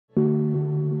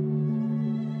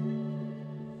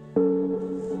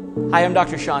Hi, I'm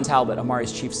Dr. Shawn Talbott,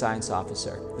 Amari's Chief Science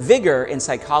Officer. Vigor in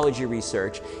psychology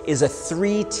research is a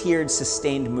three-tiered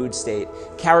sustained mood state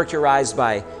characterized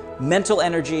by mental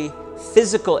energy,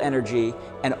 physical energy,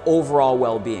 and overall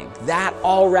well-being. That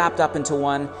all wrapped up into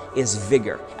one is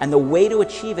vigor. And the way to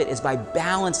achieve it is by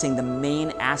balancing the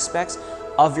main aspects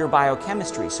of your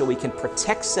biochemistry so we can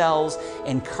protect cells,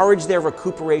 encourage their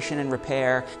recuperation and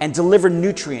repair, and deliver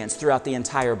nutrients throughout the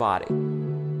entire body.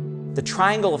 The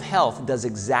triangle of health does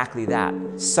exactly that.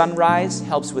 Sunrise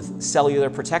helps with cellular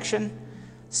protection,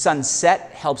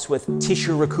 sunset helps with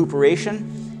tissue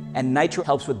recuperation, and nitro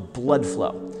helps with blood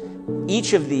flow.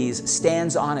 Each of these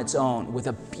stands on its own with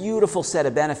a beautiful set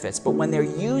of benefits, but when they're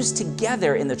used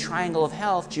together in the triangle of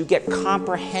health, you get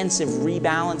comprehensive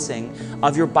rebalancing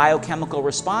of your biochemical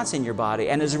response in your body.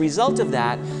 And as a result of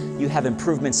that, you have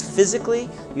improvements physically,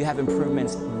 you have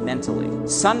improvements mentally.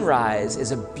 Sunrise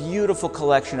is a beautiful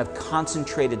collection of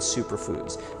concentrated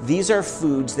superfoods. These are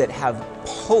foods that have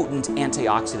potent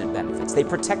antioxidant benefits. They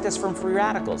protect us from free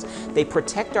radicals. They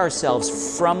protect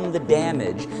ourselves from the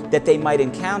damage that they might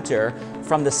encounter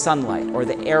from the sunlight or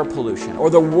the air pollution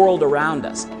or the world around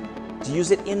us.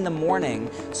 Use it in the morning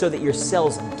so that your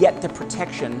cells get the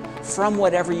protection from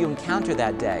whatever you encounter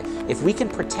that day. If we can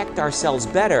protect our cells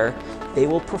better, they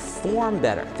will perform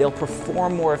better. They'll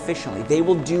perform more efficiently. They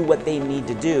will do what they need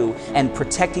to do, and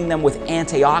protecting them with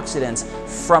antioxidants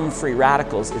from free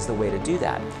radicals is the way to do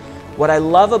that. What I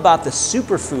love about the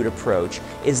superfood approach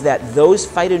is that those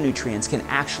phytonutrients can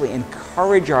actually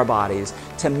encourage our bodies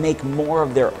to make more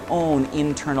of their own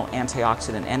internal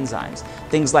antioxidant enzymes.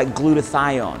 Things like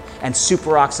glutathione and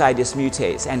superoxide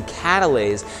dismutase and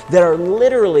catalase that are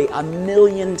literally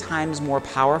 1,000,000 times more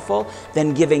powerful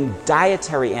than giving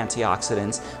dietary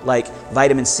antioxidants like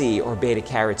vitamin C or beta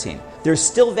carotene. There's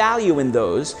still value in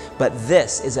those, but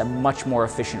this is a much more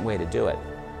efficient way to do it.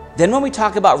 Then when we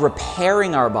talk about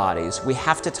repairing our bodies, we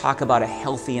have to talk about a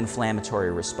healthy inflammatory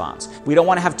response. We don't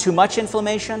want to have too much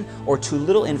inflammation or too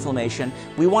little inflammation.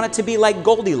 We want it to be like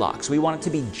Goldilocks. We want it to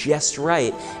be just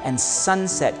right, and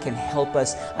sunset can help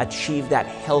us achieve that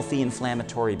healthy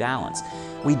inflammatory balance.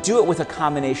 We do it with a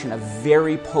combination of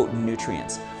very potent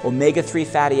nutrients: omega-3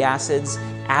 fatty acids,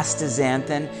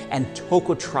 astaxanthin, and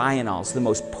tocotrienols, the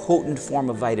most potent form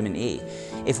of vitamin E.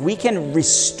 If we can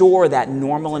restore that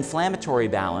normal inflammatory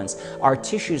balance, our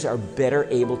tissues are better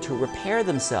able to repair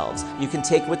themselves. You can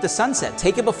take it with the sunset.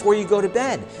 Take it before you go to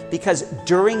bed, because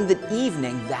during the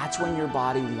evening, that's when your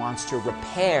body wants to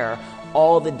repair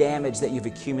all the damage that you've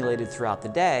accumulated throughout the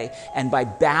day. And by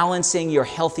balancing your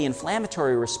healthy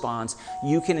inflammatory response,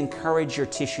 you can encourage your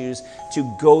tissues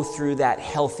to go through that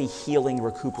healthy healing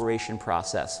recuperation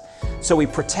process. So we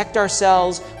protect our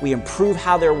cells, we improve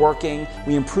how they're working,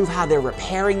 we improve how they're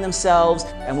repairing themselves.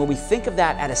 And when we think of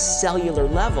that at a cellular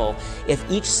level, if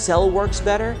each cell works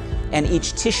better, and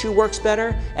each tissue works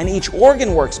better, and each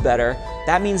organ works better,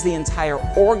 that means the entire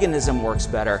organism works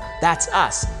better. That's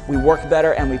us. We work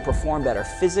better and we perform better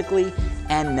physically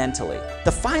and mentally.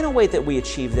 The final way that we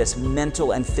achieve this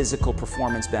mental and physical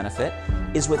performance benefit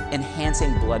is with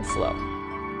enhancing blood flow.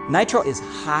 Nitro is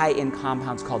high in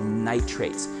compounds called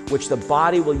nitrates, which the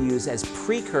body will use as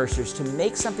precursors to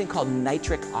make something called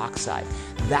nitric oxide.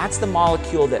 That's the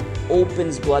molecule that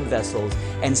opens blood vessels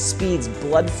and speeds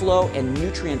blood flow and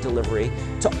nutrient delivery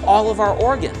to all of our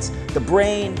organs. The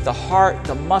brain, the heart,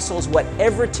 the muscles,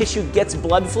 whatever tissue gets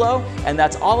blood flow, and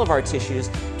that's all of our tissues,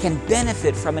 can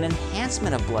benefit from an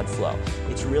enhancement of blood flow.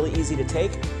 It's really easy to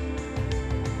take.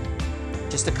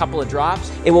 Just a couple of drops.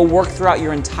 It will work throughout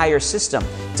your entire system,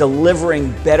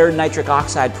 delivering better nitric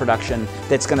oxide production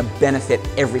that's going to benefit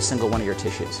every single one of your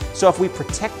tissues. So if we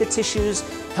protect the tissues,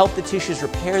 help the tissues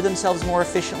repair themselves more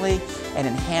efficiently, and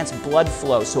enhance blood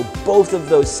flow so both of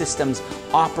those systems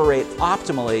operate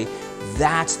optimally,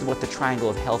 that's what the triangle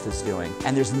of health is doing,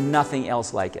 and there's nothing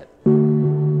else like it.